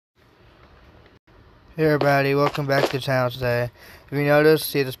Hey everybody, welcome back to the channel today. If you notice,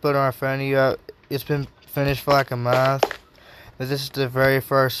 see this building in front of you, it's been finished for like a month. But this is the very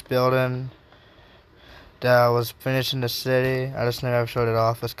first building that was finished in the city. I just never showed it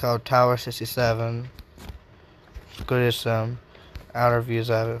off. It's called Tower 67. Let's go to some outer views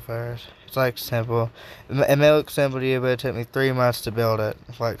of it first. It's like simple. It may look simple to you, but it took me 3 months to build it.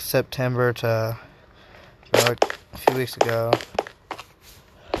 Like September to like a few weeks ago.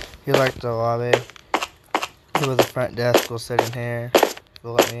 Here's like the lobby. Here was the front desk was sitting here.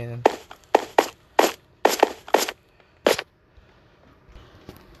 They'll let me in.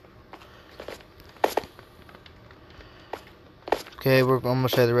 Okay, I'm gonna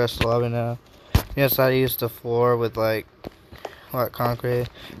show you the rest of the lobby now. Yes, I used the floor with like concrete.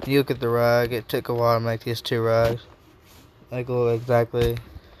 You look at the rug. It took a while to make these 2 rugs. Like look exactly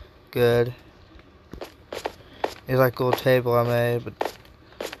good. It's like a little table I made, but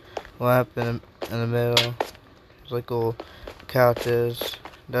lamp in the middle. It's like little couches.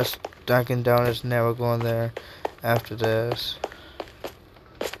 That's Dunkin' Donuts. Now we're going there after this.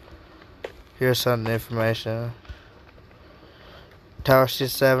 Here's some information. Tower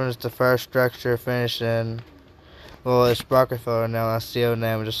 67 is the first structure finished in, well, it's Rockefeller now, that's the old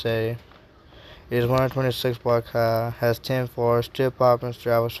name of the city. It is 126 block high, has 10 floors, 2 apartments,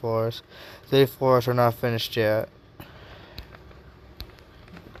 travelers floors. 3 floors are not finished yet.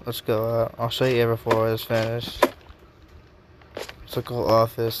 Let's go up. I'll show you every floor is finished. It's like a little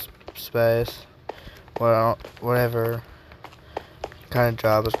office space. Whatever kind of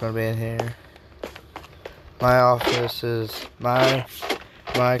job is going to be in here. My office is my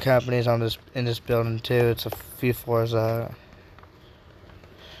company's in this building too. It's a few floors up.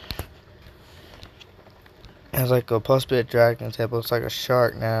 It's like supposed to be a dragon table. It's like a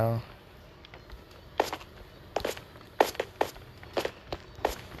shark now.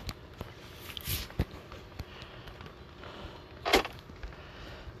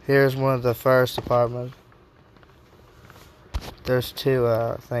 Here's one of the first apartments. There's 2.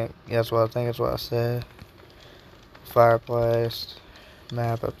 I think that's what I said. Fireplace,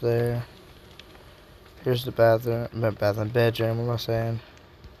 map up there. Here's the bedroom. What am I saying?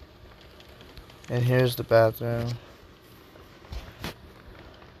 And here's the bathroom.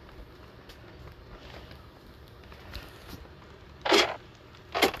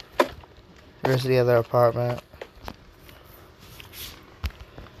 Here's the other apartment.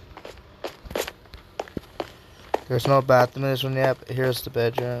 There's no bathroom in this one yet, but here's the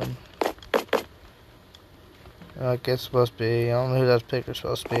bedroom. I guess it's supposed to be. I don't know who that picture's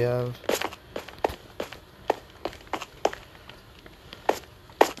supposed to be of.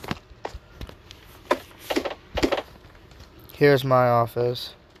 Here's my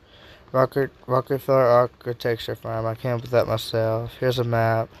office. Rockefeller architecture firm. I came up with that myself. Here's a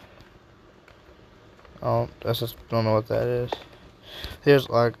map. Oh, I just don't know what that is. Here's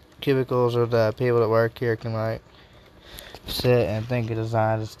like cubicles or the people that work here can like sit and think of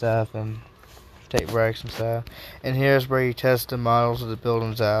designs and stuff and take breaks and stuff. And here's where you test the models of the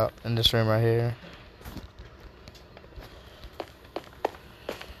buildings out in this room right here.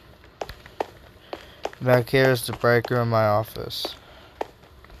 Back here is the break room in my office.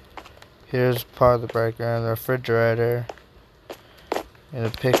 Here's part of the break room, the refrigerator, and a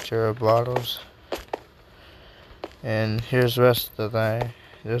picture of bottles. And here's the rest of the thing.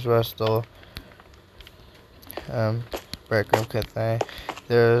 Here's the rest of the break room kit thing.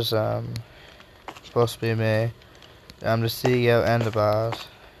 There's supposed to be me. I'm the CEO and the boss.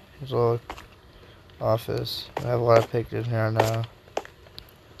 Here's a little office. I have a lot of pictures in here now.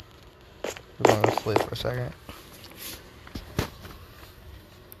 We're going to sleep for a second.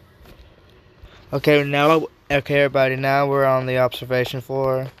 Okay, everybody, now we're on the observation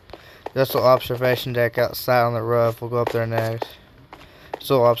floor. There's a little observation deck outside on the roof. We'll go up there next. There's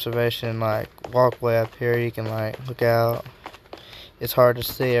a little observation, like, walkway up here. You can, like, look out. It's hard to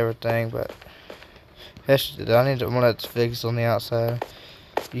see everything, but I need one that's fixed on the outside.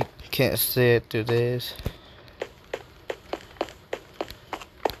 You can't see it through this.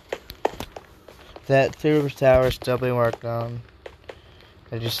 That 2 tower is still being worked on.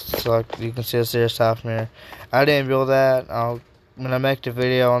 It just like you can see a serious top mirror. I didn't build that. When I make the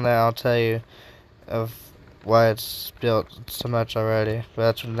video on that, I'll tell you of why it's built so much already.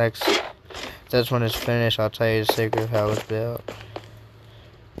 But that's when it's finished. I'll tell you the secret of how it was built.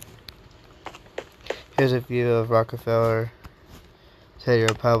 Here's a view of Rockefeller City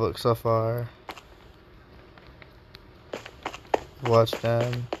Republic so far. What's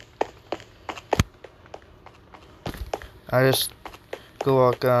done. I just go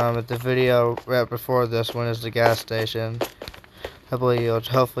walk at the video right before this one is the gas station.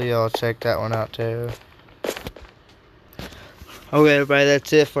 Hopefully you'll check that one out too. Okay, everybody,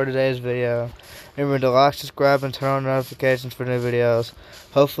 that's it for today's video. Remember to like, subscribe, and turn on notifications for new videos.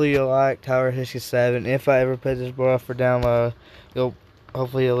 Hopefully you'll like Tower History 7. If I ever put this board up for download,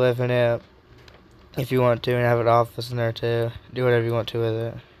 hopefully you'll live in it if you want to, and have an office in there too. Do whatever you want to with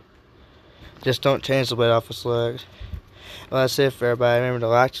it. Just don't change the way the office looks. Well, that's it for everybody. Remember to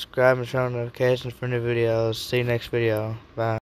like, subscribe, and turn on notifications for new videos. See you next video. Bye.